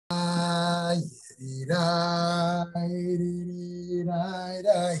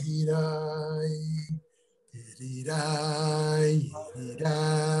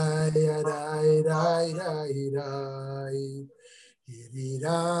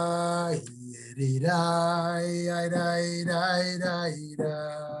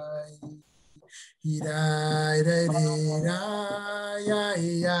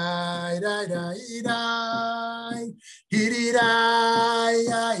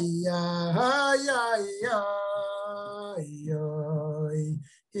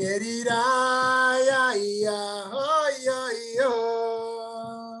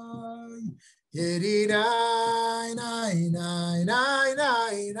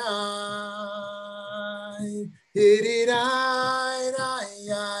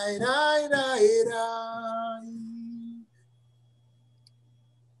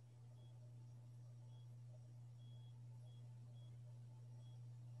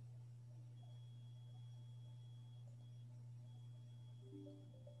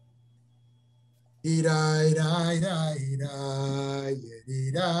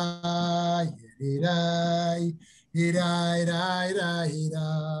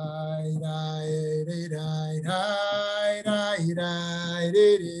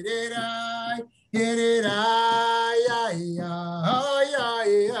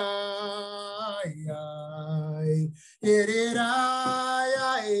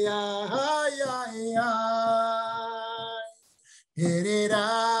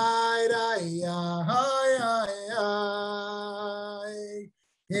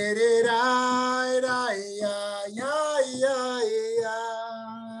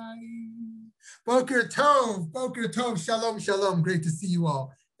Boker Tov, Shalom, Shalom. Great to see you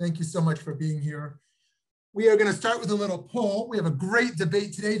all. Thank you so much for being here. We are going to start with a little poll. We have a great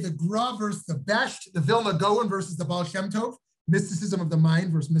debate today, the Grah versus the Besht, the Vilna Gaon versus the Baal Shem Tov, mysticism of the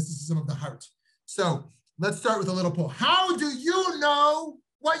mind versus mysticism of the heart. So let's start with a little poll. How do you know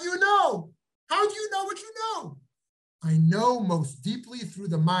what you know? How do you know what you know? I know most deeply through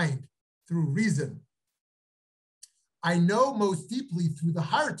the mind, through reason. I know most deeply through the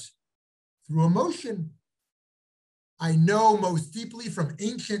heart, through emotion. I know most deeply from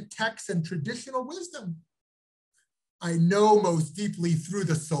ancient texts and traditional wisdom. I know most deeply through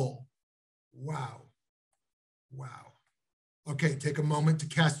the soul. Wow. Wow. Okay, take a moment to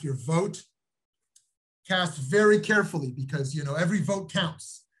cast your vote. Cast very carefully because, you know, every vote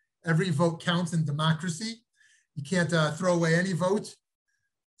counts. Every vote counts in democracy. You can't throw away any vote.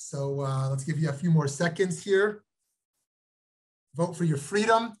 So let's give you a few more seconds here. Vote for your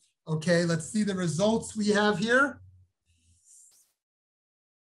freedom. Okay, let's see the results we have here.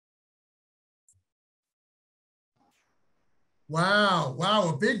 Wow, wow,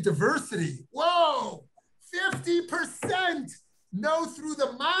 a big diversity. Whoa, 50% no through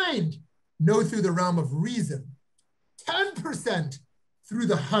the mind, no through the realm of reason. 10% through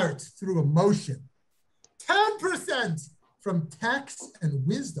the heart, through emotion. 10% from text and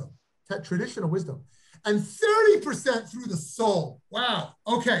wisdom, traditional wisdom. And 30% through the soul. Wow,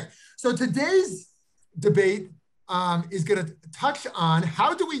 okay. So today's debate is gonna touch on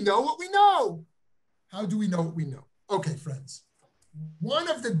how do we know what we know? How do we know what we know? Okay, friends, one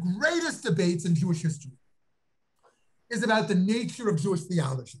of the greatest debates in Jewish history is about the nature of Jewish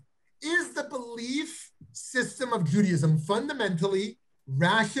theology. Is the belief system of Judaism fundamentally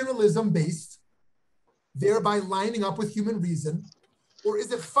rationalism-based, thereby lining up with human reason, or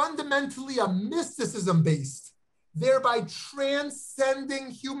is it fundamentally a mysticism-based, thereby transcending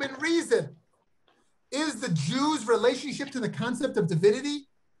human reason? Is the Jews' relationship to the concept of divinity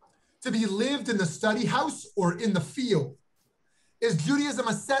to be lived in the study house or in the field? Is Judaism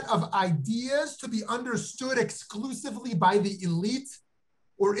a set of ideas to be understood exclusively by the elite,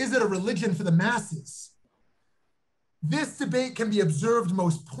 or is it a religion for the masses? This debate can be observed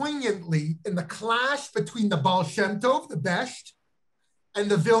most poignantly in the clash between the Baal Shem Tov, the Besht, and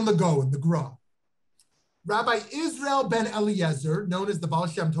the Vilna Gaon, the Grah. Rabbi Israel ben Eliezer, known as the Baal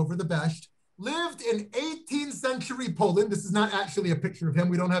Shem Tov or the Besht, lived in 18th century Poland. This is not actually a picture of him.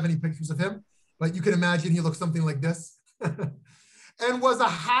 We don't have any pictures of him, but you can imagine he looks something like this. And was a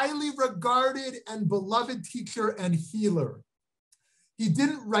highly regarded and beloved teacher and healer. He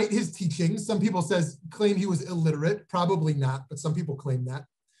didn't write his teachings. Some people claim he was illiterate. Probably not, but some people claim that.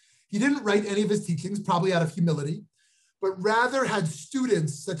 He didn't write any of his teachings, probably out of humility, but rather had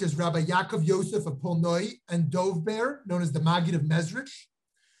students such as Rabbi Yaakov Yosef of Polnoi and Dovber, known as the Maggid of Mezrich,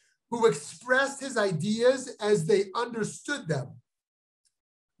 who expressed his ideas as they understood them,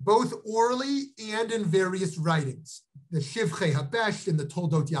 both orally and in various writings. The Shivchei HaBesht and the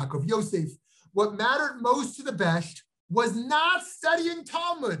Toldot Yaakov Yosef. What mattered most to the Besht was not studying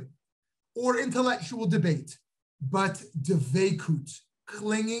Talmud, or intellectual debate, but devekut,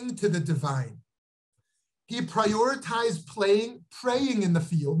 clinging to the divine. He prioritized praying in the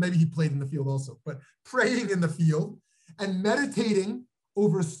field. Maybe he played in the field also, but praying in the field and meditating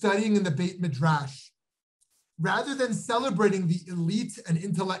over studying in the Beit Midrash. Rather than celebrating the elite and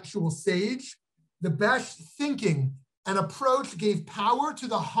intellectual sage, the Besht thinking and approach gave power to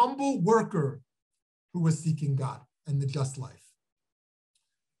the humble worker who was seeking God and the just life.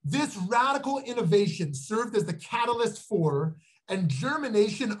 This radical innovation served as the catalyst for and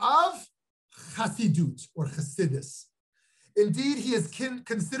germination of Chassidut or Chassidus. Indeed, he is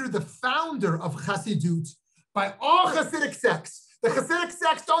considered the founder of Chassidut by all Hasidic sects. The Hasidic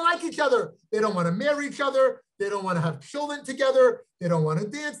sects don't like each other. They don't want to marry each other. They don't want to have children together. They don't want to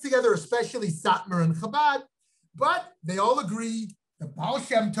dance together, especially Satmar and Chabad. But they all agree that Baal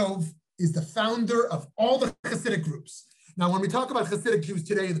Shem Tov is the founder of all the Hasidic groups. Now, when we talk about Hasidic Jews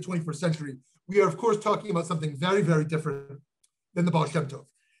today in the 21st century, we are, of course, talking about something very, very different than the Baal Shem Tov.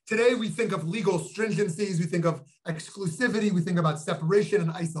 Today, we think of legal stringencies. We think of exclusivity. We think about separation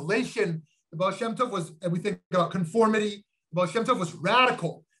and isolation. The Baal Shem Tov was, and we think about conformity. The Baal Shem Tov was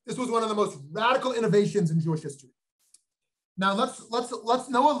radical. This was one of the most radical innovations in Jewish history. Now let's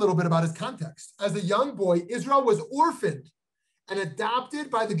know a little bit about his context. As a young boy, Israel was orphaned and adopted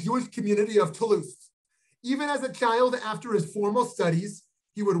by the Jewish community of Toulouse. Even as a child, after his formal studies,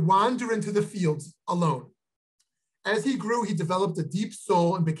 he would wander into the fields alone. As he grew, he developed a deep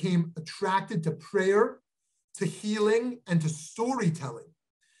soul and became attracted to prayer, to healing, and to storytelling.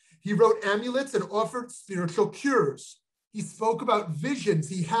 He wrote amulets and offered spiritual cures. He spoke about visions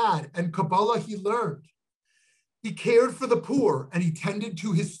he had and Kabbalah he learned. He cared for the poor and he tended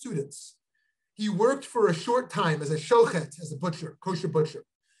to his students. He worked for a short time as a shochet, as a butcher, kosher butcher.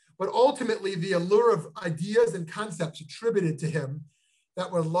 But ultimately, the allure of ideas and concepts attributed to him that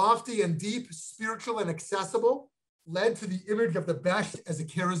were lofty and deep, spiritual and accessible, led to the image of the Besht as a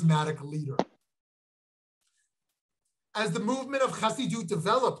charismatic leader. As the movement of Chassidut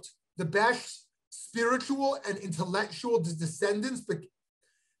developed, the Besht's spiritual and intellectual descendants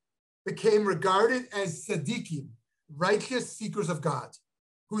became regarded as tzaddikim, righteous seekers of God,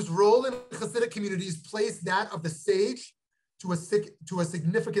 whose role in Hasidic communities placed that of the sage to a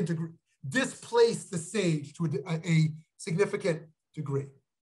significant degree, displaced the sage to a significant degree.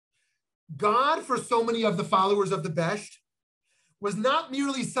 God, for so many of the followers of the Besht, was not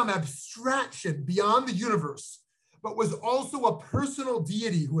merely some abstraction beyond the universe, but was also a personal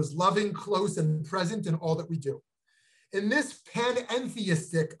deity who was loving, close, and present in all that we do. In this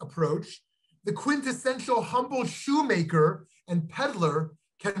panentheistic approach, the quintessential humble shoemaker and peddler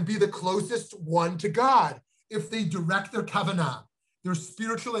can be the closest one to God if they direct their kavanah, their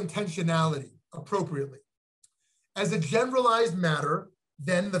spiritual intentionality, appropriately. As a generalized matter,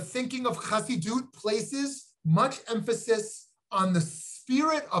 then the thinking of Chassidut places much emphasis on the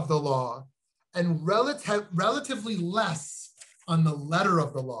spirit of the law and relatively less on the letter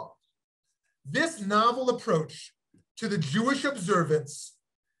of the law. This novel approach to the Jewish observance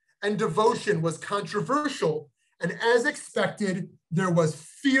and devotion was controversial, and as expected, there was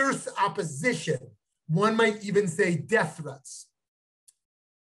fierce opposition. One might even say death threats.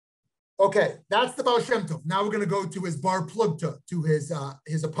 Okay, that's the Baal Shem Tov. Now we're going to go to his bar plugta, to his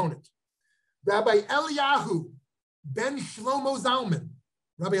opponent. Rabbi Eliyahu ben Shlomo Zalman,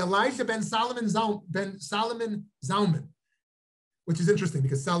 Rabbi Elijah ben Solomon Zalman, which is interesting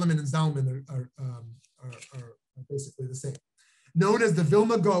because Solomon and Zalman are basically the same. Known as the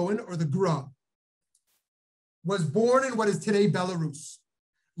Vilna Gaon or the Grah, was born in what is today Belarus,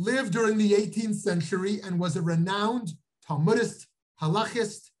 lived during the 18th century, and was a renowned Talmudist,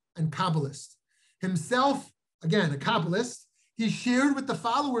 halachist, and Kabbalist. Himself, again, a Kabbalist, he shared with the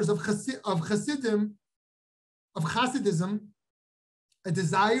followers of Hasidism a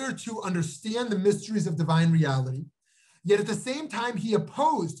desire to understand the mysteries of divine reality. Yet at the same time, he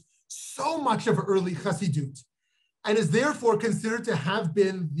opposed so much of early Chassidut and is therefore considered to have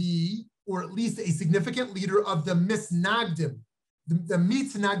been or at least a significant leader of the Misnagdim, the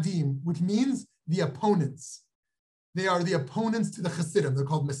Mitznagdim, which means the opponents. They are the opponents to the Hasidim. They're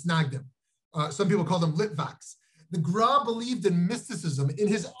called Misnagdim. Some people call them Litvaks. The Grah believed in mysticism in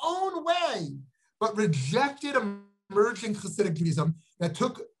his own way, but rejected emerging Hasidic Judaism that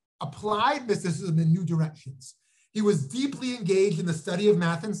applied mysticism in new directions. He was deeply engaged in the study of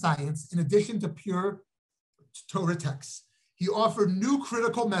math and science, in addition to pure Torah texts. He offered new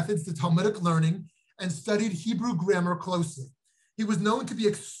critical methods to Talmudic learning and studied Hebrew grammar closely. He was known to be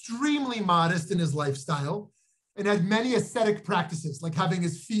extremely modest in his lifestyle and had many ascetic practices, like having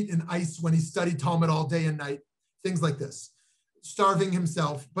his feet in ice when he studied Talmud all day and night, things like this. starving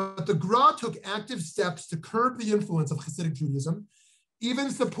himself, but the Grah took active steps to curb the influence of Hasidic Judaism,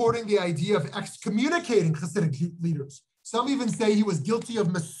 even supporting the idea of excommunicating Hasidic leaders. Some even say he was guilty of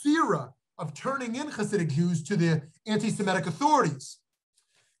Masira, of turning in Hasidic Jews to the anti-Semitic authorities.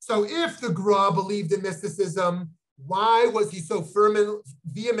 So if the Grah believed in mysticism, why was he so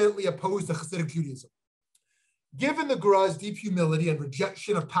vehemently opposed to Hasidic Judaism? Given the Grah's deep humility and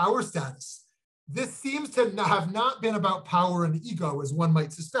rejection of power status, this seems to have not been about power and ego, as one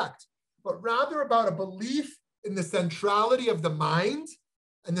might suspect, but rather about a belief in the centrality of the mind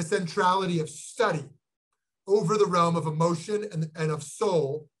and the centrality of study over the realm of emotion and of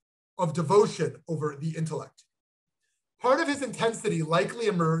soul, of devotion over the intellect. Part of his intensity likely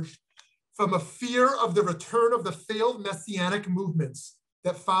emerged from a fear of the return of the failed messianic movements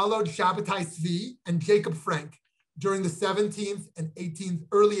that followed Shabbatai Tzvi and Jacob Frank during the 17th and 18th,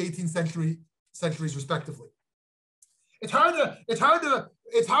 early 18th centuries, respectively. It's hard to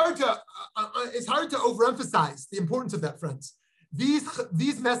overemphasize the importance of that, friends.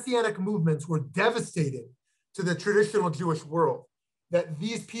 These messianic movements were devastating to the traditional Jewish world. That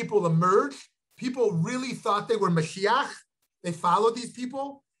these people emerged, people really thought they were Mashiach. They followed these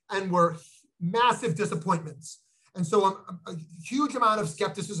people and were massive disappointments. And so a huge amount of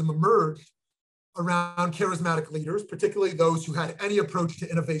skepticism emerged around charismatic leaders, particularly those who had any approach to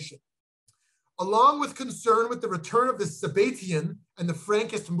innovation. Along with concern with the return of the Sabbatian and the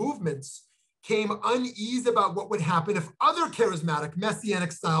Frankist movements came unease about what would happen if other charismatic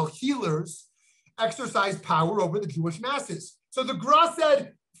messianic-style healers exercised power over the Jewish masses. So the Grah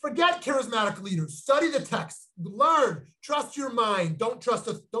said, forget charismatic leaders, study the text, learn, trust your mind, don't trust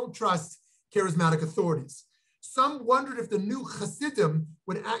charismatic authorities. Some wondered if the new Hasidim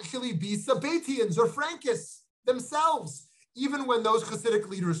would actually be Sabbatians or Frankists themselves, even when those Hasidic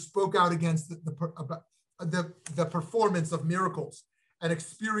leaders spoke out against the performance of miracles and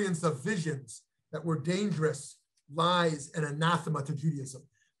experience of visions that were dangerous, lies, and anathema to Judaism.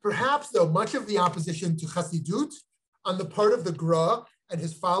 Perhaps, though, much of the opposition to Hasidut on the part of the Grah and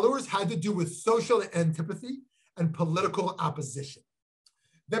his followers had to do with social antipathy and political opposition.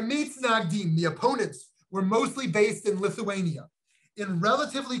 The Mitznagdim, the opponents, were mostly based in Lithuania, in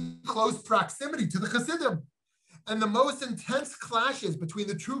relatively close proximity to the Hasidim. And the most intense clashes between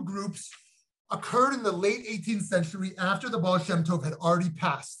the two groups occurred in the late 18th century after the Baal Shem Tov had already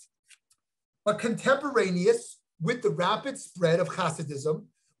passed. But contemporaneous with the rapid spread of Hasidism,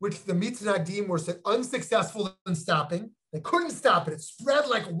 which the Mitznagdim were unsuccessful in stopping, they couldn't stop it, it spread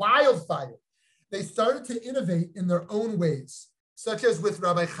like wildfire. They started to innovate in their own ways, such as with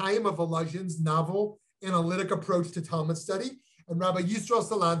Rabbi Chaim of Volozhin's novel analytic approach to Talmud study and Rabbi Yisrael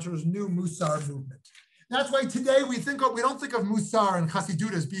Salanter's new Musar movement. That's why today we don't think of Musar and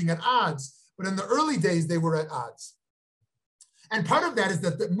Hasidut as being at odds, but in the early days they were at odds. And part of that is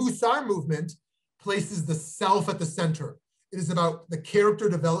that the Musar movement places the self at the center. It is about the character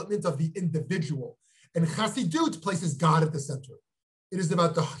development of the individual. And Hasidut places God at the center. It is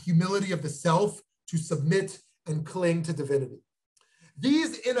about the humility of the self to submit and cling to divinity.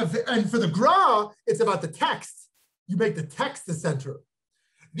 And for the Grah, it's about the text. You make the text the center.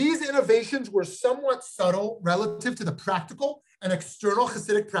 These innovations were somewhat subtle relative to the practical and external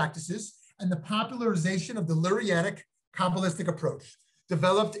Hasidic practices and the popularization of the Lurianic Kabbalistic approach,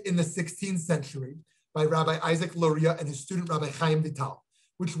 developed in the 16th century by Rabbi Isaac Luria and his student Rabbi Chaim Vital,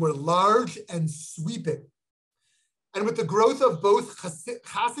 which were large and sweeping. And with the growth of both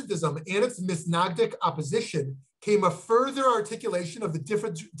Hasidism and its Misnagdic opposition came a further articulation of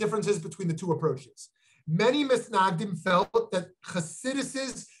the differences between the two approaches. Many Misnagdim felt that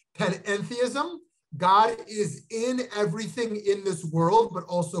Hasidic's panentheism, God is in everything in this world, but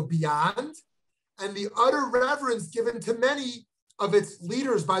also beyond, and the utter reverence given to many of its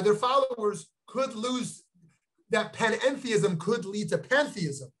leaders by their followers could lose, that panentheism could lead to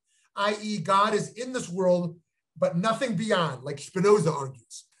pantheism, i.e. God is in this world, but nothing beyond, like Spinoza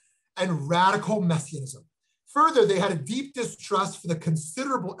argues, and radical messianism. Further, they had a deep distrust for the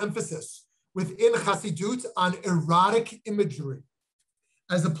considerable emphasis within Hasidut on erotic imagery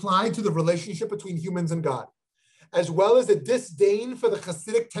as applied to the relationship between humans and God, as well as a disdain for the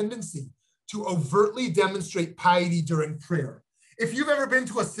Hasidic tendency to overtly demonstrate piety during prayer. If you've ever been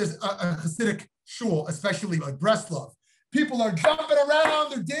to a Hasidic shul, especially like Breslov, people are jumping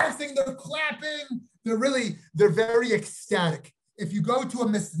around, they're dancing, they're clapping, they're very ecstatic. If you go to a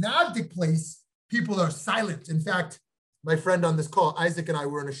Misnagdic place, people are silent. In fact, my friend on this call, Isaac, and I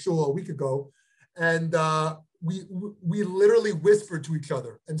were in a shul a week ago, and we literally whispered to each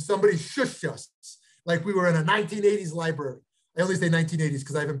other, and somebody shushed us like we were in a 1980s library. I only say 1980s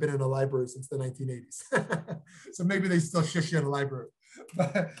because I haven't been in a library since the 1980s. So maybe they still shush you in a library.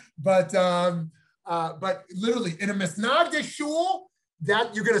 But literally in a Misnagdish shul,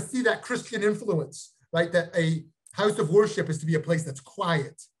 that you're going to see that Christian influence, right? That a house of worship is to be a place that's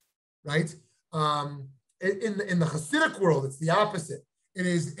quiet, right? In the Hasidic world, it's the opposite.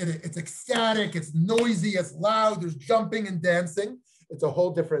 It's ecstatic, it's noisy, it's loud. There's jumping and dancing. It's a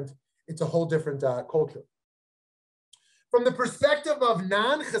whole different culture. From the perspective of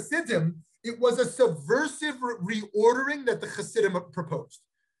non-Hasidim, it was a subversive reordering that the Hasidim proposed.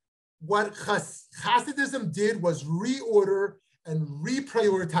 What Hasidism did was reorder and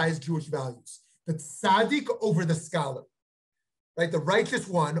reprioritize Jewish values. The tzaddik over the scholar, right? The righteous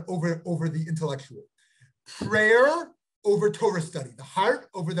one over the intellectual. Prayer over Torah study. The heart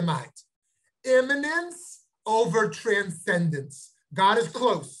over the mind. Immanence over transcendence. God is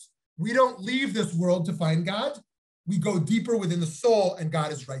close. We don't leave this world to find God. We go deeper within the soul, and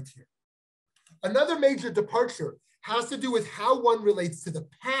God is right here. Another major departure has to do with how one relates to the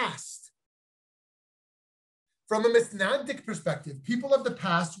past. From a Misnagdic perspective, people of the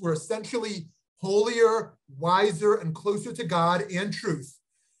past were essentially holier, wiser, and closer to God and truth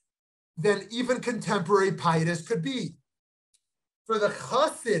than even contemporary pietists could be. For the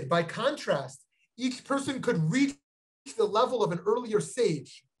Chassid, by contrast, each person could reach the level of an earlier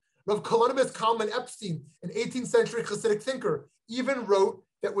sage. Rav Kalonymus Kalman Epstein, an 18th century Hasidic thinker, even wrote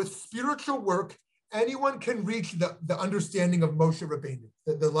that with spiritual work, anyone can reach the understanding of Moshe Rabbeinu,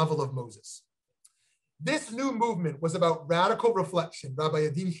 the level of Moses. This new movement was about radical reflection. Rabbi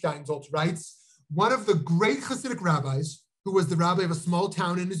Adin Steinsaltz writes, one of the great Hasidic rabbis, who was the rabbi of a small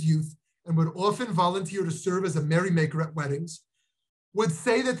town in his youth and would often volunteer to serve as a merrymaker at weddings, would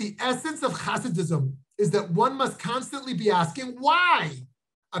say that the essence of Hasidism is that one must constantly be asking why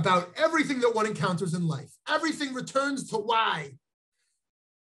about everything that one encounters in life. Everything returns to why,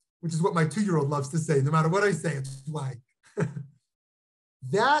 which is what my 2-year-old loves to say. No matter what I say, it's why.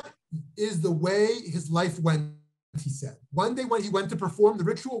 That is the way his life went, he said. One day when he went to perform the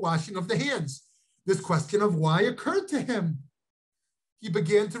ritual washing of the hands, this question of why occurred to him. He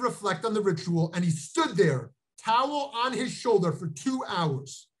began to reflect on the ritual, and he stood there, towel on his shoulder, for 2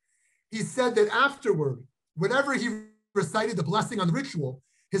 hours. He said that afterward, whenever he recited the blessing on the ritual,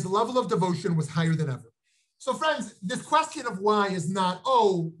 his level of devotion was higher than ever. So friends, this question of why is not,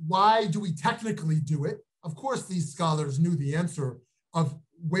 oh, why do we technically do it? Of course, these scholars knew the answer of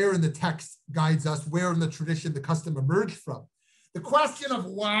where in the text guides us, where in the tradition the custom emerged from. The question of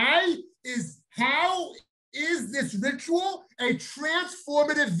why is, how is this ritual a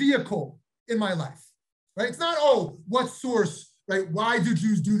transformative vehicle in my life? Right? It's not, oh, what source, right? Why do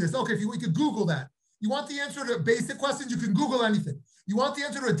Jews do this? Okay, we could Google that. You want the answer to basic questions, you can Google anything. You want the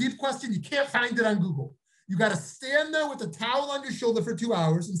answer to a deep question, you can't find it on Google. You got to stand there with a towel on your shoulder for 2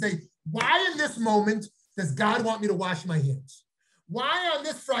 hours and say, why in this moment does God want me to wash my hands? Why on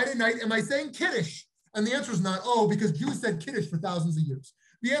this Friday night am I saying Kiddush? And the answer is not, oh, because Jews said Kiddush for thousands of years.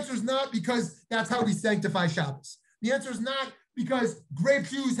 The answer is not because that's how we sanctify Shabbos. The answer is not because great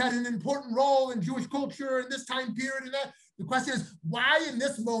Jews had an important role in Jewish culture in this time period and that. The question is, why in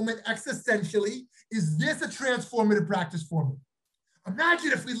this moment, existentially, is this a transformative practice for me?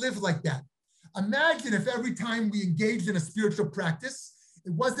 Imagine if we lived like that. Imagine if every time we engaged in a spiritual practice,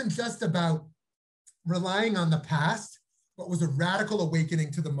 it wasn't just about relying on the past, but was a radical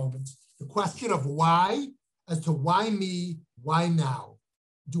awakening to the moment. The question of why, as to why me, why now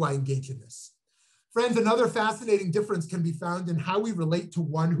do I engage in this? Friends, another fascinating difference can be found in how we relate to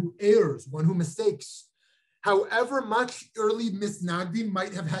one who errs, one who mistakes. However much early Misnagdim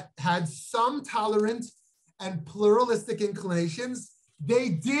might have had some tolerant and pluralistic inclinations, they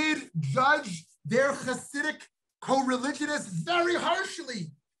did judge their Hasidic co-religionists very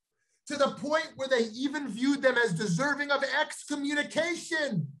harshly, to the point where they even viewed them as deserving of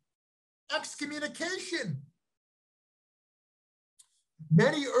excommunication. Excommunication.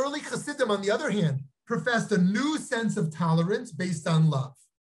 Many early Hasidim, on the other hand, professed a new sense of tolerance based on love.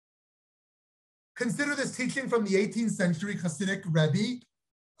 Consider this teaching from the 18th century Hasidic Rebbe,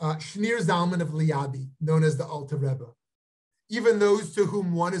 Shneur Zalman of Liadi, known as the Alter Rebbe. Even those to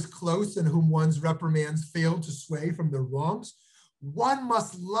whom one is close and whom one's reprimands fail to sway from their wrongs, one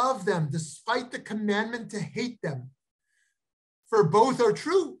must love them despite the commandment to hate them. For both are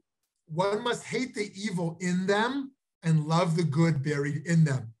true. One must hate the evil in them and love the good buried in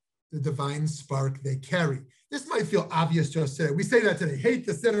them, the divine spark they carry. This might feel obvious to us today. We say that today, hate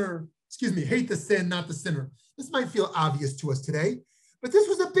the sinner, hate the sin, not the sinner. This might feel obvious to us today, but this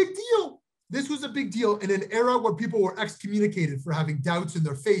was a big deal. This was a big deal in an era where people were excommunicated for having doubts in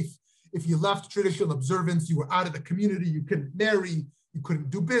their faith, If you left traditional observance, you were out of the community, you couldn't marry, you couldn't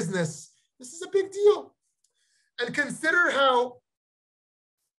do business. This is a big deal. And consider how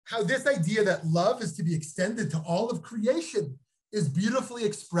this idea that love is to be extended to all of creation is beautifully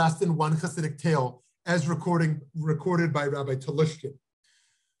expressed in one Hasidic tale as recorded by Rabbi Telushkin.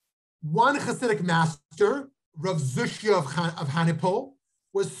 One Hasidic master, Rav Zushya of Hanipol,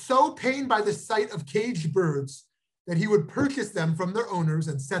 was so pained by the sight of caged birds that he would purchase them from their owners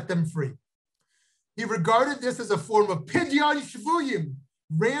and set them free. He regarded this as a form of pidyon shvuyim,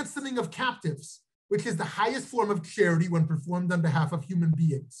 ransoming of captives, which is the highest form of charity when performed on behalf of human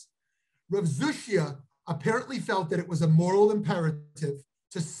beings. Rav Zushya apparently felt that it was a moral imperative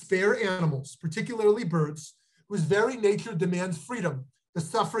to spare animals, particularly birds, whose very nature demands freedom, the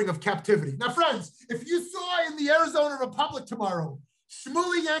suffering of captivity. Now, friends, if you saw in the Arizona Republic tomorrow,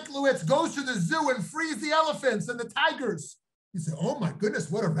 Shmuly Yanklowitz goes to the zoo and frees the elephants and the tigers, you say, oh my goodness,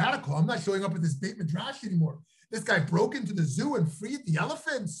 what a radical. I'm not showing up at this Beit Midrash anymore. This guy broke into the zoo and freed the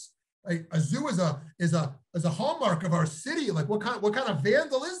elephants. Like, a zoo is a hallmark of our city. Like, what kind of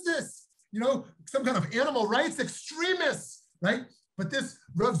vandal is this? You know, some kind of animal rights extremists, right? But this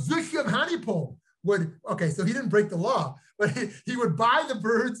Rav Zushya of Hanipol would, okay, so he didn't break the law, but he would buy the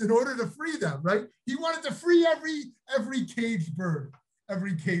birds in order to free them, right? He wanted to free every caged bird,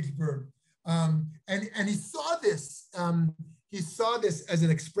 and he saw this. He saw this as an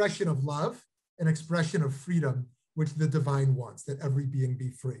expression of love, an expression of freedom, which the divine wants, that every being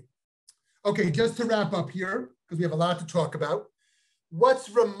be free. Okay, just to wrap up here, because we have a lot to talk about. What's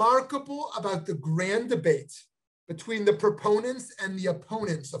remarkable about the grand debate between the proponents and the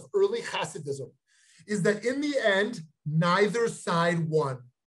opponents of early Hasidism is that in the end, neither side won.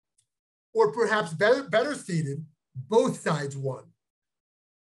 Or perhaps better stated, both sides won.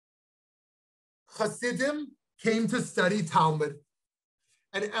 Hasidim came to study Talmud,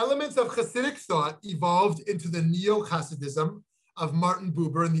 and elements of Hasidic thought evolved into the neo-Hasidism of Martin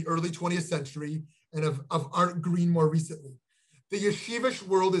Buber in the early 20th century and of Art Green more recently. The yeshivish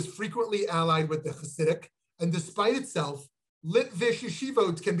world is frequently allied with the Hasidic, and despite itself, Litvish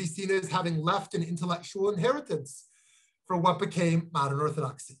yeshivot can be seen as having left an intellectual inheritance for what became modern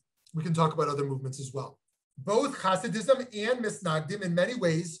Orthodoxy. We can talk about other movements as well. Both Hasidism and Misnagdim in many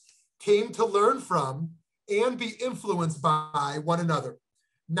ways came to learn from and be influenced by one another.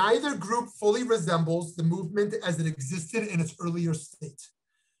 Neither group fully resembles the movement as it existed in its earlier state.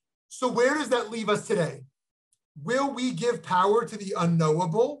 So where does that leave us today? Will we give power to the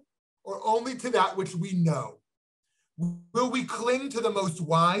unknowable or only to that which we know? Will we cling to the most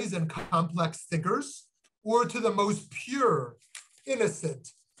wise and complex thinkers or to the most pure, innocent,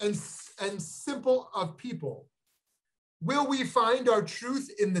 and simple of people? Will we find our truth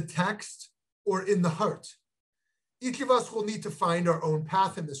in the text or in the heart? Each of us will need to find our own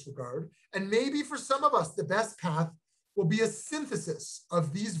path in this regard. And maybe for some of us, the best path will be a synthesis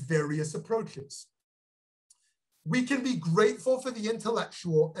of these various approaches. We can be grateful for the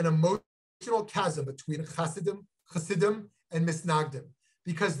intellectual and emotional chasm between Hasidim, and Misnagdim,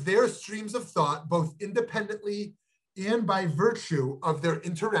 because their streams of thought, both independently and by virtue of their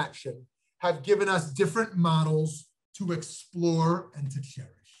interaction, have given us different models to explore and to cherish.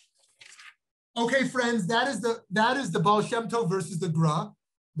 Okay, friends, that is the Baal Shem Tov versus the Grah,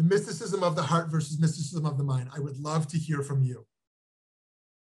 the mysticism of the heart versus mysticism of the mind. I would love to hear from you.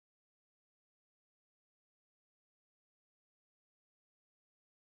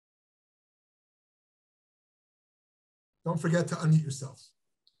 Don't forget to unmute yourself.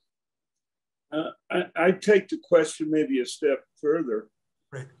 I take the question maybe a step further,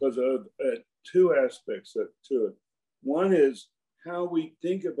 right, because of two aspects to it. One is how we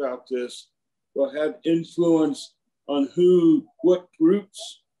think about this will have influence on what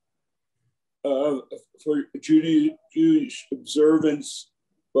groups for Jewish observance,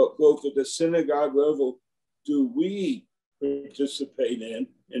 but both at the synagogue level, do we participate in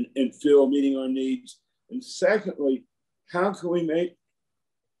and feel meeting our needs? And secondly, how can we make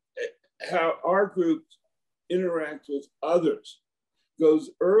how our groups interact with others? Goes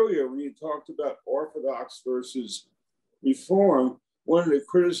earlier when you talked about Orthodox versus Reform. One of the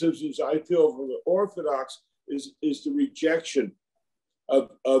criticisms I feel for the Orthodox is the rejection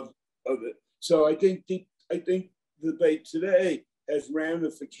of it. So I think the debate today has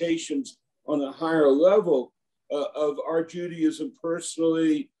ramifications on a higher level of our Judaism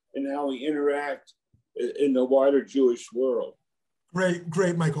personally and how we interact in the wider Jewish world.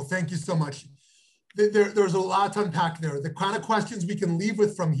 Great, Michael. Thank you so much. There's a lot to unpack there. The kind of questions we can leave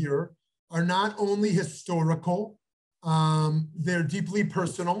with from here are not only historical, they're deeply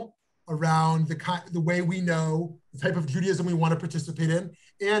personal, around the way we know, the type of Judaism we want to participate in.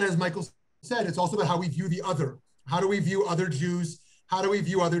 And as Michael said, it's also about how we view the other. How do we view other Jews? How do we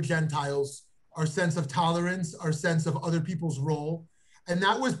view other Gentiles? Our sense of tolerance, our sense of other people's role. And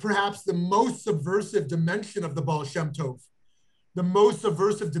that was perhaps the most subversive dimension of the Baal Shem Tov. The most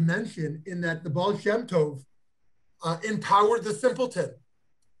subversive dimension in that the Baal Shem Tov empowered the simpleton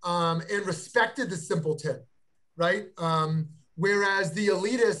and respected the simpleton, right? Whereas the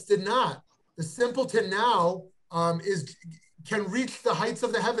elitists did not. The simpleton now can reach the heights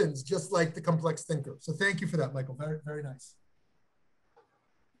of the heavens, just like the complex thinker. So thank you for that, Michael. Very, very nice.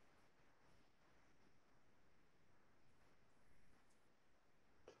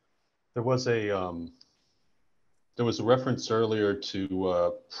 There was a reference earlier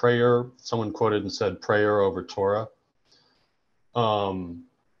to prayer. Someone quoted and said prayer over Torah.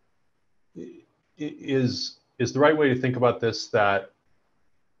 Is the right way to think about this that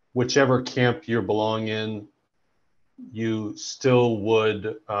whichever camp you belong in, you still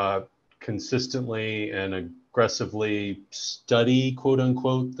would consistently and aggressively study, quote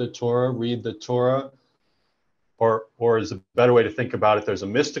unquote, the Torah, read the Torah? Or is a better way to think about it, there's a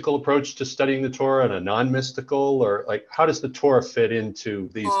mystical approach to studying the Torah and a non-mystical, or like, how does the Torah fit into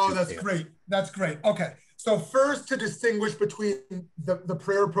these two? Oh, that's great. That's great. Okay. So first, to distinguish between the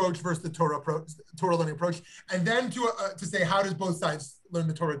prayer approach versus the Torah learning approach, and then to say, how does both sides learn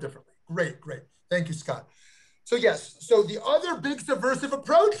the Torah differently? Great, great. Thank you, Scott. So yes, so the other big subversive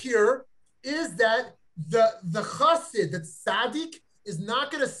approach here is that the chassid, that tzaddik, is not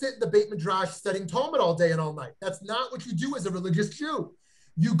going to sit in the Beit Midrash studying Talmud all day and all night. That's not what you do as a religious Jew.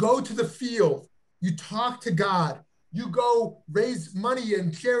 You go to the field, you talk to God, you go raise money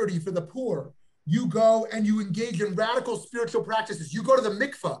and charity for the poor, you go and you engage in radical spiritual practices. You go to the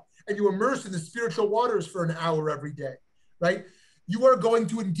mikvah and you immerse in the spiritual waters for an hour every day, right? You are going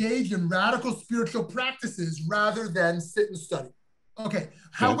to engage in radical spiritual practices rather than sit and study. Okay.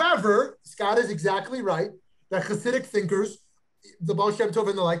 However, Scott is exactly right that Hasidic thinkers, the Baal Shem Tov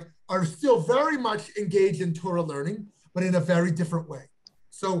and the like, are still very much engaged in Torah learning, but in a very different way.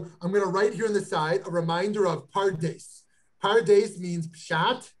 So I'm going to write here on the side a reminder of Pardes. Pardes means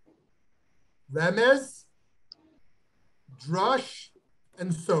Pshat, Remez, Drush,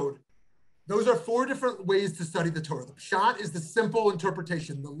 and Sod. Those are 4 different ways to study the Torah. The Pshat is the simple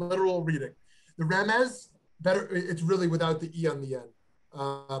interpretation, the literal reading. The Remez, better, it's really without the E on the end.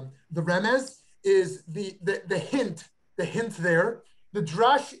 The Remez is the hint, the hint there. The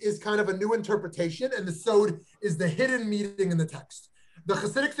Drush is kind of a new interpretation, and the Sod is the hidden meaning in the text. The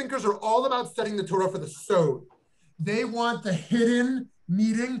Hasidic thinkers are all about studying the Torah for the Sod. They want the hidden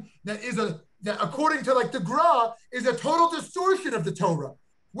meaning that according to like the Grah, is a total distortion of the Torah.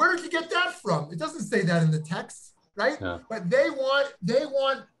 Where did you get that from? It doesn't say that in the text, right? Yeah. But they want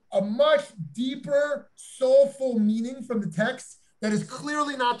a much deeper, soulful meaning from the text that is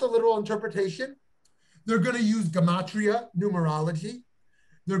clearly not the literal interpretation. They're going to use gematria, numerology.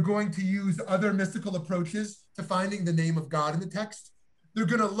 They're going to use other mystical approaches to finding the name of God in the text. They're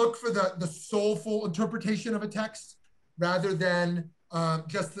going to look for the soulful interpretation of a text rather than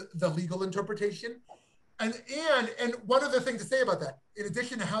just the legal interpretation. And one other thing to say about that, in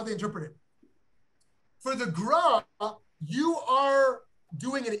addition to how they interpret it. For the Grah, you are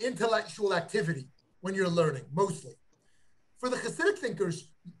doing an intellectual activity when you're learning, mostly. For the Hasidic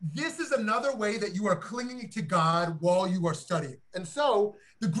thinkers, this is another way that you are clinging to God while you are studying. And so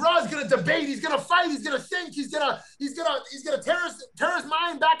the Grah is going to debate, he's going to fight, he's going to think, he's going to tear his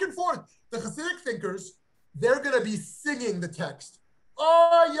mind back and forth. The Hasidic thinkers, they're going to be singing the text.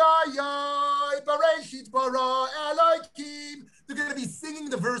 Bereshit bara Elohim. They're going to be singing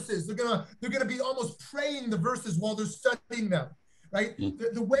the verses. They're going to be almost praying the verses while they're studying them, right?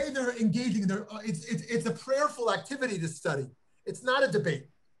 The way they're engaging, it's a prayerful activity to study. It's not a debate.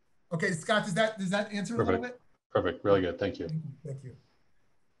 Okay, Scott, does that answer a little bit? Perfect. Really good. Thank you. Thank you.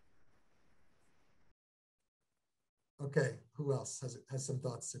 Okay, who else has some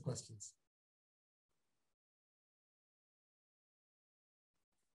thoughts or questions?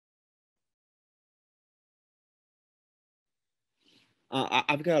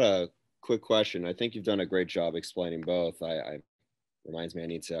 I've got a quick question. I think you've done a great job explaining both. Reminds me I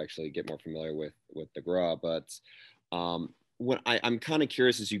need to actually get more familiar with the Grah, but what I'm kind of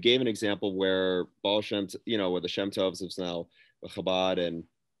curious is you gave an example where Baal Shem, where the Shem Tovs is now Chabad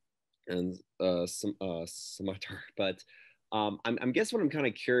and Samatar, but I'm guess what I'm kind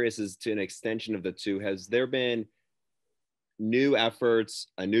of curious is to an extension of the two. Has there been new efforts,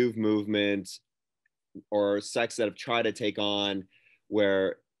 a new movement, or sects that have tried to take on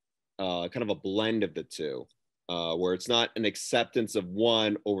where kind of a blend of the two, where it's not an acceptance of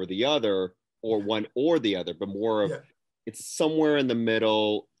one over the other or one or the other, but more of it's somewhere in the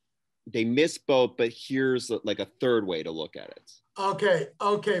middle. They miss both, but here's like a third way to look at it. Okay,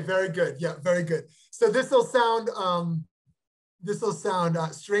 very good. Yeah, very good. So this will sound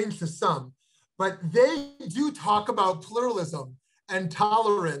strange to some, but they do talk about pluralism and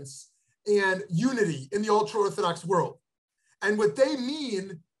tolerance and unity in the ultra-Orthodox world. And what they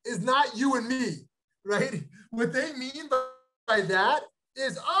mean is not you and me, right? What they mean by that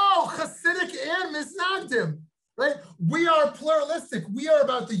is, Hasidic and Misnagdim, right? We are pluralistic. We are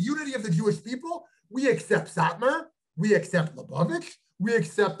about the unity of the Jewish people. We accept Satmar. We accept Lubavitch. We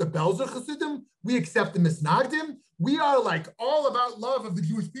accept the Belzer Hasidim. We accept the Misnagdim. We are like all about love of the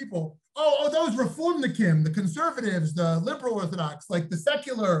Jewish people. Those Reformnikim, the conservatives, the liberal Orthodox, like the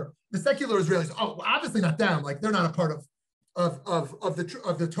secular Israelis. Obviously not them. Like they're not a part of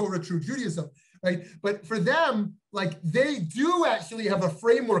the Torah true Judaism, right? But for them, like they do actually have a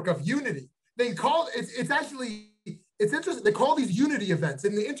framework of unity. They call it's interesting. They call these unity events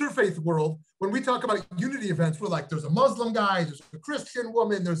in the interfaith world. When we talk about unity events, we're like, there's a Muslim guy, there's a Christian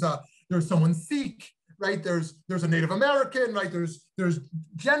woman, there's someone Sikh, right? There's a Native American, right? There's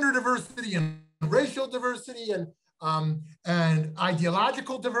gender diversity and racial diversity and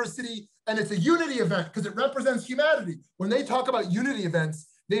ideological diversity. And it's a unity event because it represents humanity. When they talk about unity events,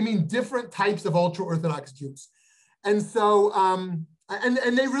 they mean different types of ultra-Orthodox Jews. And so,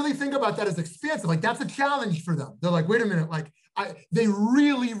 and they really think about that as expansive. Like that's a challenge for them. They're like, wait a minute, like they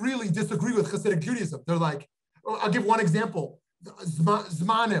really, really disagree with Hasidic Judaism. They're like, I'll give one example,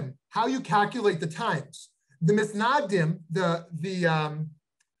 Zmanim, how you calculate the times. The Misnagdim, the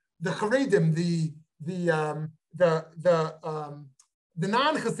Charedim, the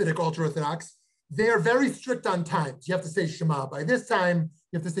non-Hasidic ultra-Orthodox, they are very strict on times. You have to say Shema by this time.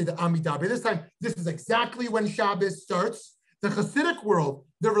 You have to say the Amidah by this time. This is exactly when Shabbos starts. The Hasidic world,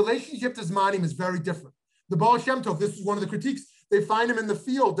 the relationship to Zmanim is very different. The Baal Shem Tov, this is one of the critiques. They find him in the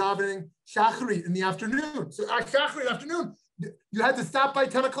field davening Shachrit in the afternoon. So at Shachrit afternoon, you had to stop by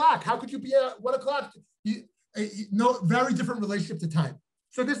 10 o'clock. How could you be at 1 o'clock? No, very different relationship to time.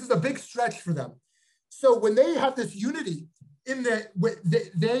 So this is a big stretch for them. So when they have this unity in the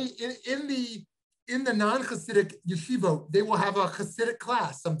non-Hasidic yeshiva, they will have a Hasidic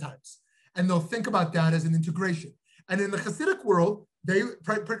class sometimes, and they'll think about that as an integration. And in the Hasidic world, they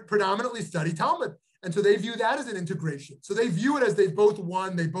predominantly study Talmud, and so they view that as an integration. So they view it as they both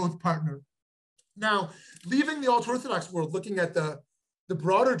won, they both partner. Now, leaving the ultra-Orthodox world, looking at the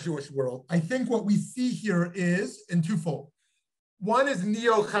broader Jewish world, I think what we see here is in twofold. One is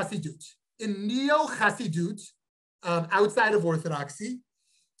neo-Hasidut. In neo-Hasidut, outside of Orthodoxy,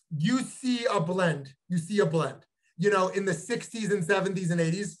 you see a blend. You know, in the 60s and 70s and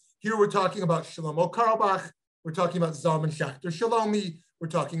 80s, here we're talking about Shlomo Carlebach, we're talking about Zalman Schachter Shalomi, we're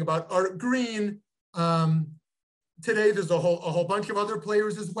talking about Art Green. Today, there's a whole bunch of other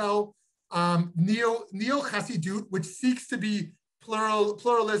players as well. Neo-Hasidut, which seeks to be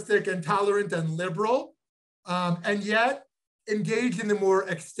pluralistic and tolerant and liberal, and yet engage in the more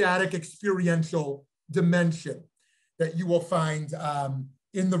ecstatic experiential dimension that you will find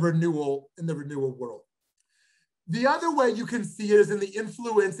in the renewal world. The other way you can see it is in the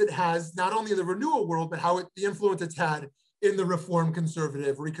influence it has, not only in the renewal world, but the influence it's had in the Reform,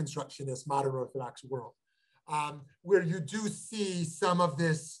 Conservative, Reconstructionist, Modern Orthodox world, where you do see some of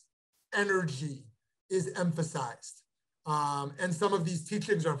this energy is emphasized, and some of these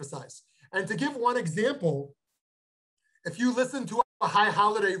teachings are emphasized. And to give one example, if you listen to a high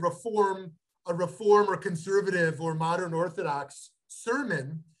holiday reform or conservative or modern Orthodox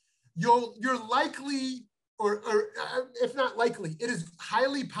sermon, you're likely, or if not likely, it is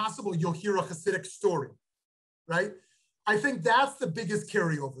highly possible you'll hear a Hasidic story, right? I think that's the biggest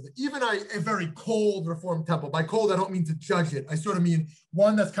carryover. Even a very cold Reform temple, by cold, I don't mean to judge it. I sort of mean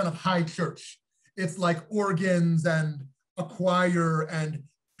one that's kind of high church. It's like organs and a choir and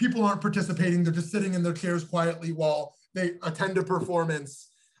people aren't participating. They're just sitting in their chairs quietly while they attend a performance.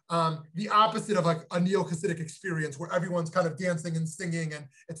 The opposite of like a neo-Hasidic experience where everyone's kind of dancing and singing and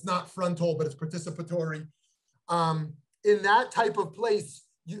it's not frontal, but it's participatory. In that type of place,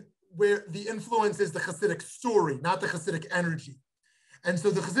 where the influence is the Hasidic story, not the Hasidic energy. And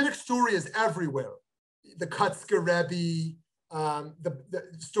so the Hasidic story is everywhere. The Kutzker Rebbe, the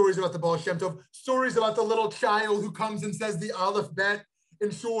stories about the Baal Shem Tov, stories about the little child who comes and says the Aleph Bet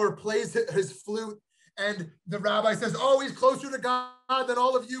in shore, plays his flute, and the rabbi says, oh, he's closer to God than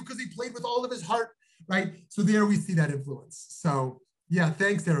all of you because he played with all of his heart, right? So there we see that influence. So yeah,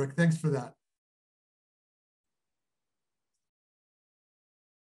 thanks, Eric. Thanks for that.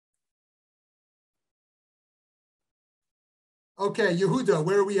 Okay, Yehuda,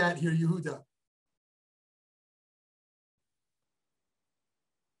 where are we at here, Yehuda?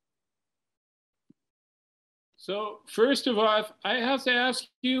 So first of all, I have to ask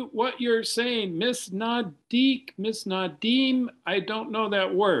you what you're saying, Miss Nadim. I don't know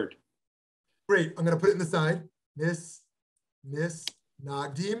that word. Great, I'm going to put it in the side. Miss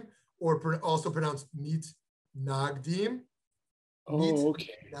Nagdim, or also pronounced Mit Nagdim. Oh,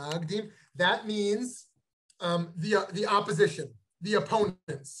 okay. Nagdim. That means the opposition, the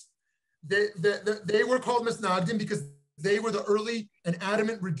opponents. They were called Miss Nagdim because they were the early and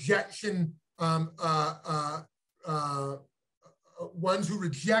adamant rejection ones who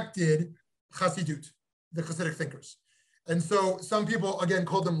rejected Chassidut, the Hasidic thinkers. And so some people, again,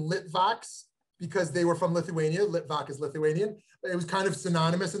 called them Litvaks because they were from Lithuania. Litvak is Lithuanian. It was kind of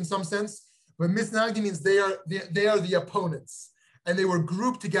synonymous in some sense. But Misnagdi means they are the opponents. And they were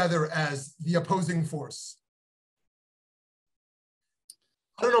grouped together as the opposing force.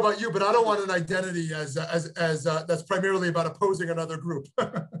 I don't know about you, but I don't want an identity as that's primarily about opposing another group.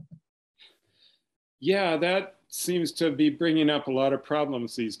 Yeah, that seems to be bringing up a lot of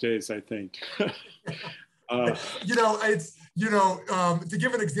problems these days, I think. To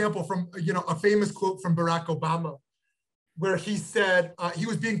give an example from, a famous quote from Barack Obama, where he said, he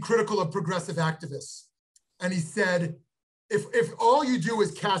was being critical of progressive activists. And he said, if all you do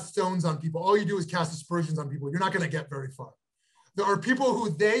is cast stones on people, all you do is cast aspersions on people, you're not going to get very far. There are people who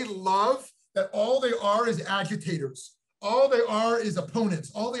they love that all they are is agitators. All they are is opponents.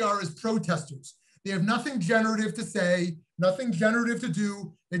 All they are is protesters. They have nothing generative to say, nothing generative to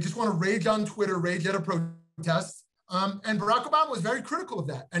do. They just want to rage on Twitter, rage at a protest. And Barack Obama was very critical of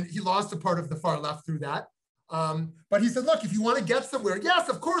that. And he lost a part of the far left through that. But he said, look, if you want to get somewhere, yes,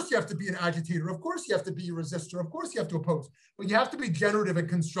 of course you have to be an agitator. Of course you have to be a resistor. Of course you have to oppose. But you have to be generative and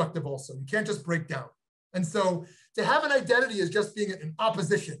constructive also. You can't just break down. And so to have an identity is just being in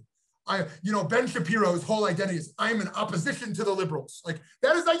opposition. Ben Shapiro's whole identity is, I'm in opposition to the liberals. Like,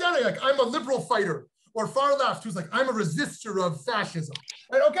 that is identity. Like, I'm a liberal fighter. Or far left, who's like, I'm a resistor of fascism.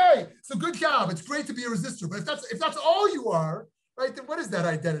 Right? Okay, so good job. It's great to be a resistor. But if that's all you are, right, then what is that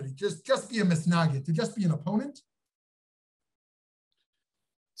identity? Just be a misnagid, to just be an opponent?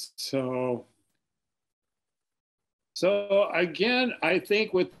 So again, I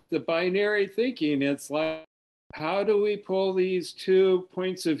think with the binary thinking, it's like, how do we pull these two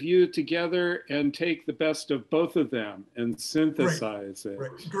points of view together and take the best of both of them and synthesize it?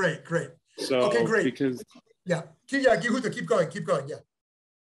 Great. So, okay, great. Because Yehuda, keep going. Yeah.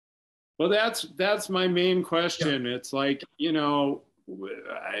 Well, that's my main question. Yeah. It's like,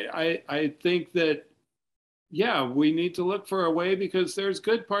 I think that, we need to look for a way because there's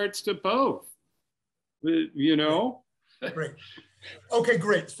good parts to both, Great. Okay,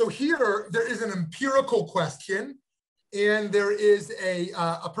 great. So here, there is an empirical question and there is a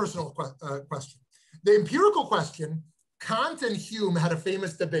personal question. The empirical question, Kant and Hume had a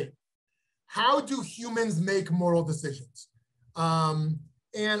famous debate. How do humans make moral decisions? And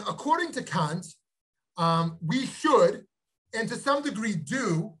according to Kant, we should, and to some degree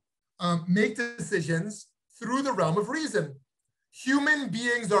do, make decisions through the realm of reason. Human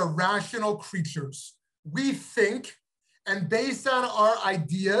beings are rational creatures. We think, and based on our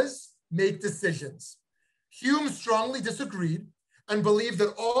ideas, make decisions. Hume strongly disagreed and believed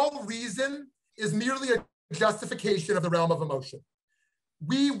that all reason is merely a justification of the realm of emotion.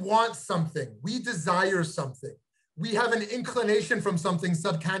 We want something, we desire something, we have an inclination from something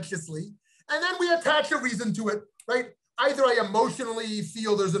subconsciously, and then we attach a reason to it, right? Either I emotionally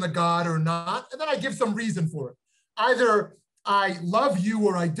feel there's a God or not, and then I give some reason for it. Either I love you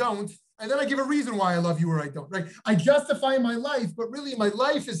or I don't, and then I give a reason why I love you or I don't, right? I justify my life, but really my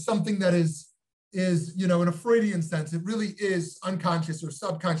life is something that is in a Freudian sense, it really is unconscious or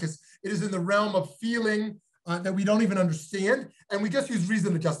subconscious. It is in the realm of feeling that we don't even understand, and we just use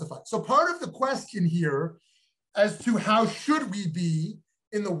reason to justify it. So part of the question here as to how should we be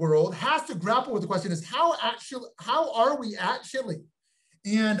in the world has to grapple with the question is how are we actually?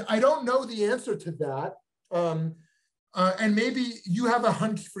 And I don't know the answer to that. And maybe you have a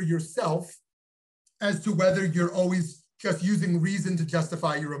hunch for yourself as to whether you're always just using reason to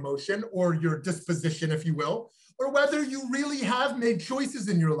justify your emotion or your disposition, if you will, or whether you really have made choices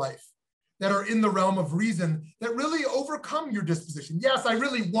in your life that are in the realm of reason that really overcome your disposition. Yes, I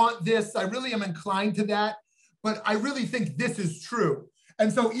really want this. I really am inclined to that, but I really think this is true.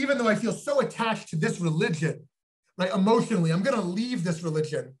 And so even though I feel so attached to this religion, right, emotionally, I'm going to leave this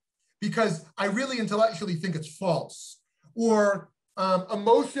religion because I really intellectually think it's false. Or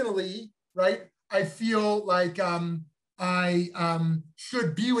emotionally, right, I feel like I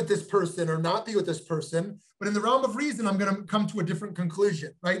should be with this person or not be with this person. But in the realm of reason, I'm going to come to a different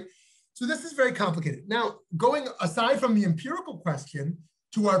conclusion, right? So this is very complicated. Now, going aside from the empirical question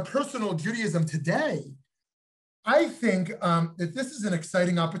to our personal Judaism today, I think that this is an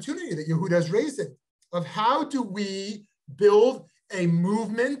exciting opportunity that Yehuda is raising of how do we build a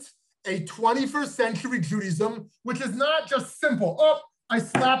movement, a 21st century Judaism, which is not just simple. Oh, I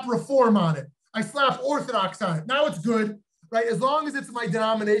slap Reform on it. I slap Orthodox on it. Now it's good, right? As long as it's my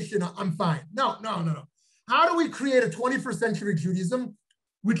denomination, I'm fine. No. How do we create a 21st century Judaism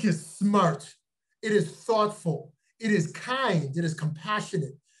which is smart, it is thoughtful, it is kind, it is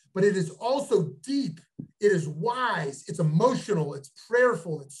compassionate, but it is also deep, it is wise, it's emotional, it's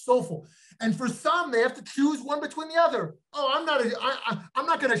prayerful, it's soulful. And for some, they have to choose one between the other. Oh, I'm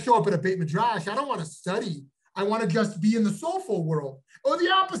not going to show up at a Beit Midrash. I don't want to study. I want to just be in the soulful world. Or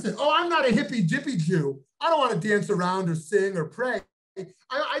the opposite. Oh, I'm not a hippie dippy Jew. I don't want to dance around or sing or pray.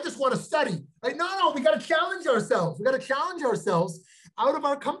 I just want to study. Right? No, we got to challenge ourselves. We got to challenge ourselves out of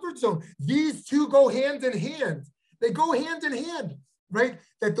our comfort zone. These two go hand in hand. They go hand in hand, right?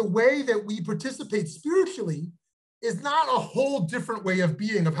 That the way that we participate spiritually is not a whole different way of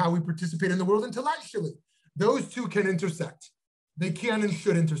being of how we participate in the world intellectually. Those two can intersect. They can and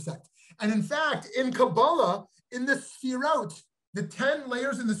should intersect. And in fact, in Kabbalah, in the Sfirot, the 10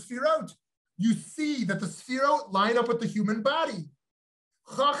 layers in the Sfirot, you see that the Sfirot line up with the human body.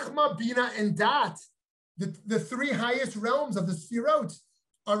 Chachma, Bina, and Dat, the three highest realms of the Sfirot,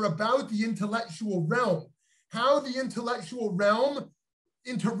 are about the intellectual realm. How the intellectual realm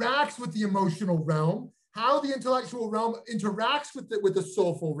interacts with the emotional realm, how the intellectual realm interacts with the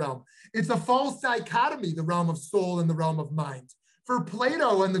soulful realm. It's a false dichotomy, the realm of soul and the realm of mind. For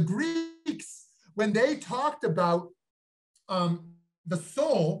Plato and the Greeks, when they talked about the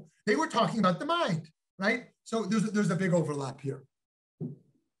soul, they were talking about the mind, right? So there's a big overlap here.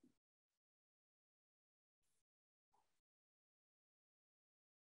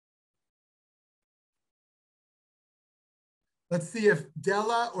 Let's see if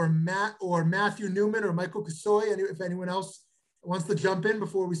Della or Matt or Matthew Newman or Michael Kasoy, if anyone else wants to jump in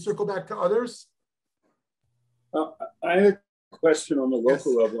before we circle back to others. I had a question on the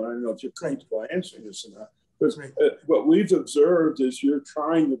local level. I don't know if you're comfortable answering this or not. Because what we've observed is you're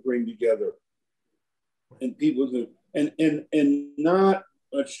trying to bring together and people who, and not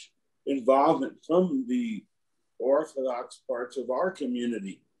much involvement from the Orthodox parts of our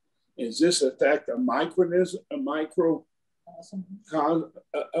community. Is this a fact a micro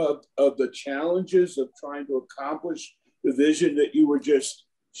of the challenges of trying to accomplish the vision that you were just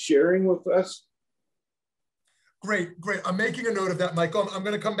sharing with us? Great. I'm making a note of that, Michael. I'm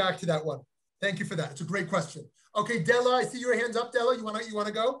going to come back to that one. Thank you for that. It's a great question. Okay, Della, I see your hands up. Della, you want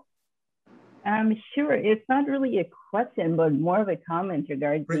to go? Sure. It's not really a question, but more of a comment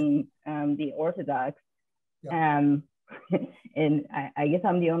regarding the Orthodox. Yeah. And I guess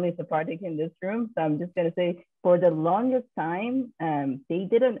I'm the only Sephardic in this room, so I'm just going to say, for the longest time, they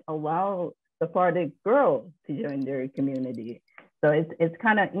didn't allow Sephardic girls to join their community. So it's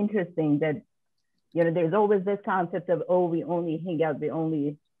kind of interesting that, you know, there's always this concept of, oh, we only hang out, the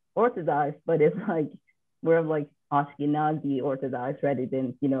only Orthodox, but it's like, we're like Ashkenazi Orthodox rather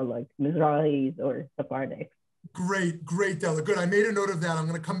than, you know, like Mizrahis or Sephardic. Great, Della. Good. I made a note of that. I'm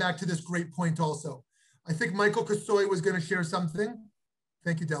going to come back to this great point also. I think Michael Kasoy was going to share something.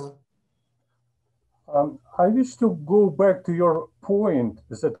 Thank you, Della. I wish to go back to your point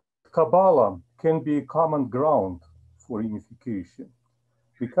that Kabbalah can be a common ground for unification,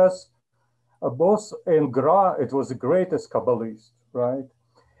 because both in Grah, it was the greatest Kabbalist, right?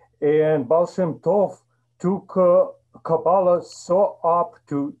 And Baal Shem Tov took Kabbalah so up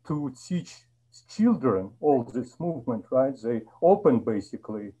to teach children all this movement, right? They opened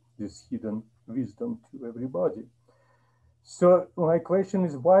basically this hidden wisdom to everybody. So my question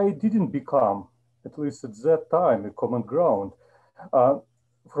is, why it didn't become, at least at that time, a common ground?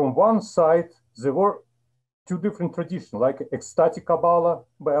 From one side, there were two different traditions, like ecstatic Kabbalah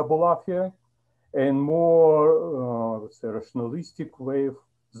by Abulafia and more, let's say, rationalistic way of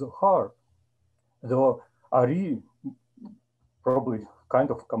Zohar. Though Ari probably kind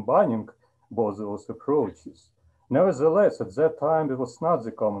of combining both those approaches. Nevertheless, at that time, it was not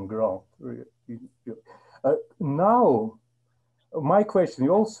the common ground. Now, my question,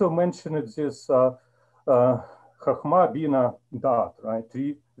 you also mentioned this Chachma, Bina, Dat, right?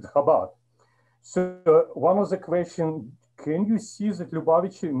 Chabad. So one of the questions, can you see that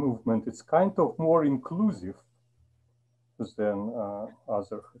Lubavitcher movement is kind of more inclusive than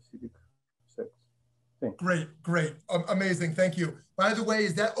other Hasidic sects? Great. Amazing. Thank you. By the way,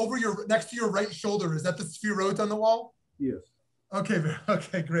 is that over next to your right shoulder? Is that the Sfirot on the wall? Yes. Okay,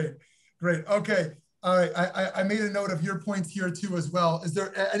 okay, great. Okay, all right. I made a note of your points here too as well. Is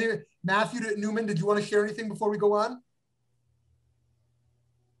there any, Matthew Newman, did you want to share anything before we go on?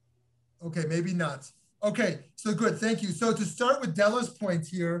 Okay, maybe not. Okay, so good, thank you. So to start with Della's point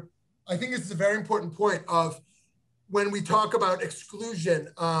here, I think this is a very important point of when we talk about exclusion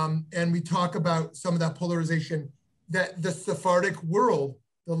and we talk about some of that polarization, that the Sephardic world,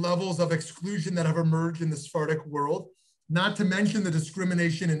 the levels of exclusion that have emerged in the Sephardic world, not to mention the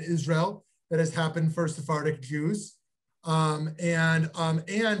discrimination in Israel that has happened for Sephardic Jews, and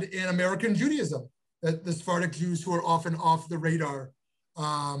in American Judaism, that the Sephardic Jews who are often off the radar,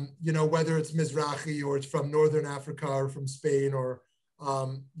 you know, whether it's Mizrahi or it's from Northern Africa or from Spain or,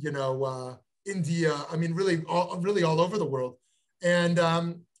 you know, India, I mean, really all over the world. And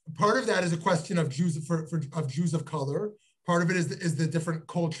part of that is a question of Jews of Jews of color. Part of it is the different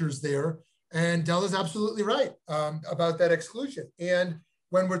cultures there. And Della's absolutely right about that exclusion. And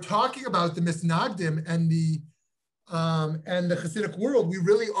when we're talking about the Misnagdim and the Hasidic world, we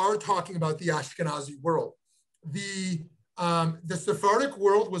really are talking about the Ashkenazi world. The Sephardic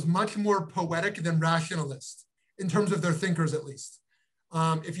world was much more poetic than rationalist in terms of their thinkers, at least.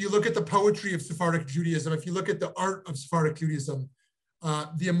 If you look at the poetry of Sephardic Judaism, if you look at the art of Sephardic Judaism,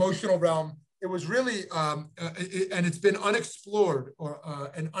 the emotional realm, it was really, and it's been unexplored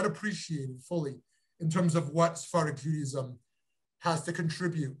and unappreciated fully in terms of what Sephardic Judaism has to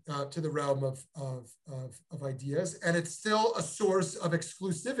contribute to the realm of ideas. And it's still a source of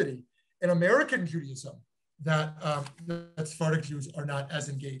exclusivity in American Judaism that Sephardic Jews are not as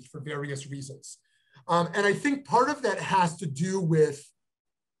engaged for various reasons. And I think part of that has to do with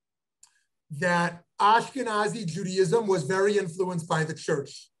that Ashkenazi Judaism was very influenced by the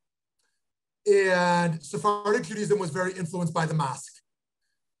church. And Sephardic Judaism was very influenced by the mosque.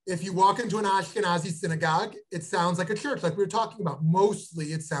 If you walk into an Ashkenazi synagogue, it sounds like a church, like we were talking about.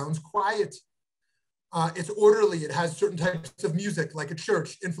 Mostly it sounds quiet. It's orderly. It has certain types of music, like a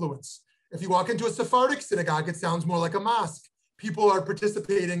church influence. If you walk into a Sephardic synagogue, it sounds more like a mosque. People are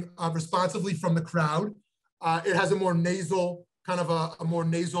participating responsively from the crowd. It has a more nasal, kind of a more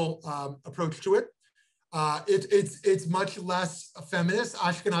nasal approach to it. It's much less feminist.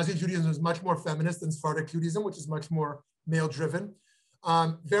 Ashkenazi Judaism is much more feminist than Sephardic Judaism, which is much more male-driven.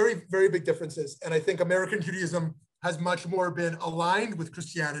 Very, very big differences. And I think American Judaism has much more been aligned with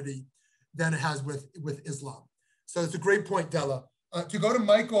Christianity than it has with Islam. So it's a great point, Della. To go to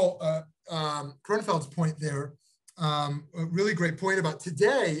Michael Kronfeld's point there, a really great point about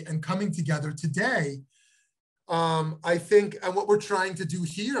today and coming together today. I think, and what we're trying to do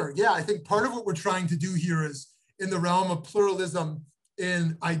here, I think part of what we're trying to do here is in the realm of pluralism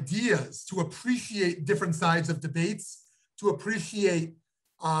in ideas, to appreciate different sides of debates, to appreciate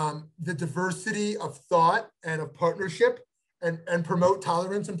the diversity of thought and of partnership and promote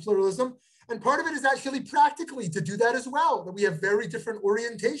tolerance and pluralism. And part of it is actually practically to do that as well, that we have very different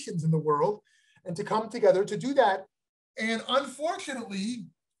orientations in the world and to come together to do that. And unfortunately,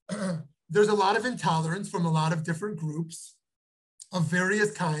 there's a lot of intolerance from a lot of different groups of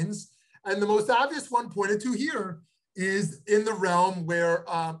various kinds. And the most obvious one pointed to here is in the realm where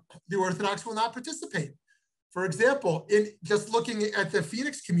the Orthodox will not participate. For example, in just looking at the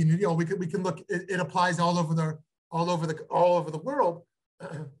Phoenix community, or we can look, it applies all over the world.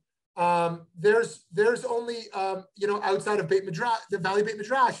 There's only, you know, outside of Beit Midrash, the Valley Beit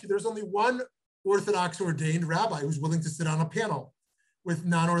Midrash, there's only one Orthodox ordained rabbi who's willing to sit on a panel with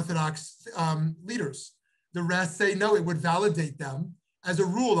non-Orthodox leaders. The rest say, no, it would validate them. As a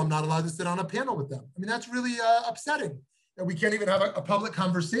rule, I'm not allowed to sit on a panel with them. I mean, that's really upsetting that we can't even have a public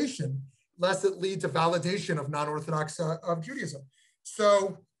conversation lest it lead to validation of non-Orthodox of Judaism.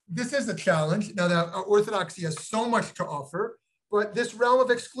 So this is a challenge. Now that Orthodoxy has so much to offer, but this realm of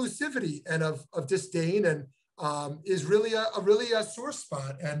exclusivity and of disdain and is really a sore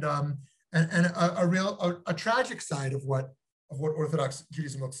spot and a tragic side of what Orthodox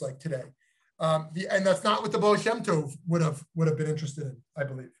Judaism looks like today. And that's not what the Baal Shem Tov would have been interested in, I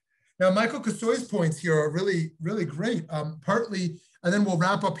believe. Now, Michael Kasoy's points here are really, really great. Partly, and then we'll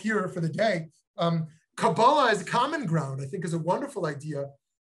wrap up here for the day. Kabbalah as a common ground, I think, is a wonderful idea,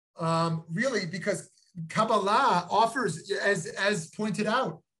 really, because Kabbalah offers, as pointed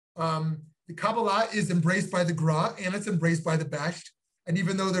out, the Kabbalah is embraced by the Grah and it's embraced by the Besht. And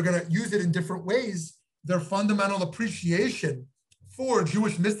even though they're going to use it in different ways, their fundamental appreciation for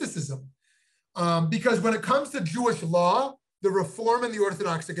Jewish mysticism. Because when it comes to Jewish law, the Reform and the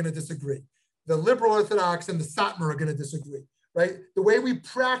Orthodox are going to disagree. The liberal Orthodox and the Satmar are going to disagree, right? The way we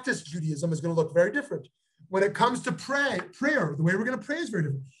practice Judaism is going to look very different. When it comes to prayer, the way we're going to pray is very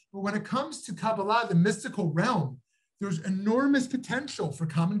different. But when it comes to Kabbalah, the mystical realm, there's enormous potential for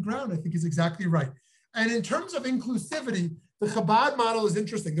common ground, I think is exactly right. And in terms of inclusivity, the Chabad model is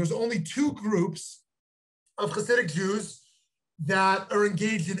interesting. There's only 2 groups of Hasidic Jews that are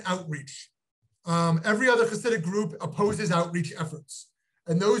engaged in outreach. Every other Hasidic group opposes outreach efforts.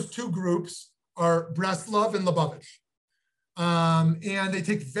 And those 2 groups are Breslov and Lubavitch. And they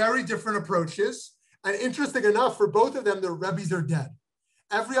take very different approaches. And interesting enough, for both of them, their Rebbes are dead.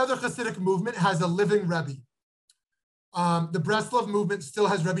 Every other Hasidic movement has a living Rebbe. The Breslov movement still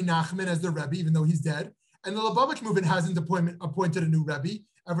has Rebbe Nachman as their Rebbe, even though he's dead. And the Lubavitch movement hasn't appointed a new Rebbe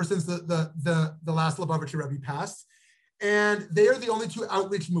ever since the last Lubavitcher Rebbe passed. And they are the only 2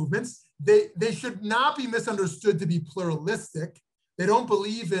 outreach movements. They should not be misunderstood to be pluralistic. They don't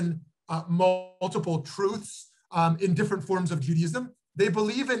believe in multiple truths in different forms of Judaism. They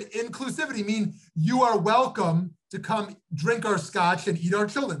believe in inclusivity, meaning you are welcome to come drink our scotch and eat our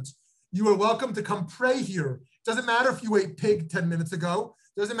children's. You are welcome to come pray here. Doesn't matter if you ate pig 10 minutes ago.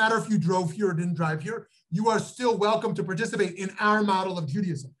 Doesn't matter if you drove here or didn't drive here. You are still welcome to participate in our model of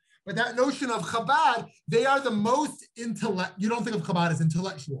Judaism. But that notion of Chabad, they are the most you don't think of Chabad as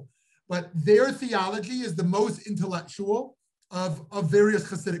intellectual, but their theology is the most intellectual of various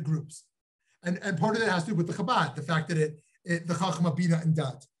Hasidic groups. And part of that has to do with the Chabad, the fact that the Chachma, Bina, and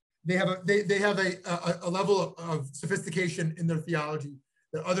Dat. They have a level of sophistication in their theology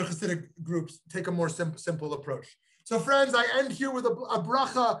that other Hasidic groups take a more simple approach. So friends, I end here with a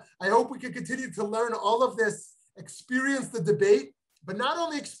bracha. I hope we can continue to learn all of this, experience the debate, but not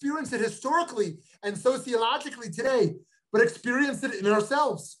only experience it historically and sociologically today, but experience it in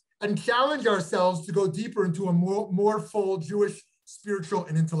ourselves and challenge ourselves to go deeper into a more full Jewish spiritual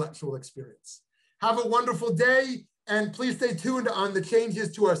and intellectual experience. Have a wonderful day, and please stay tuned on the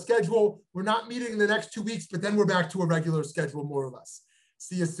changes to our schedule. We're not meeting in the next 2 weeks, but then we're back to a regular schedule, more or less.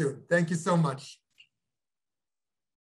 See you soon. Thank you so much.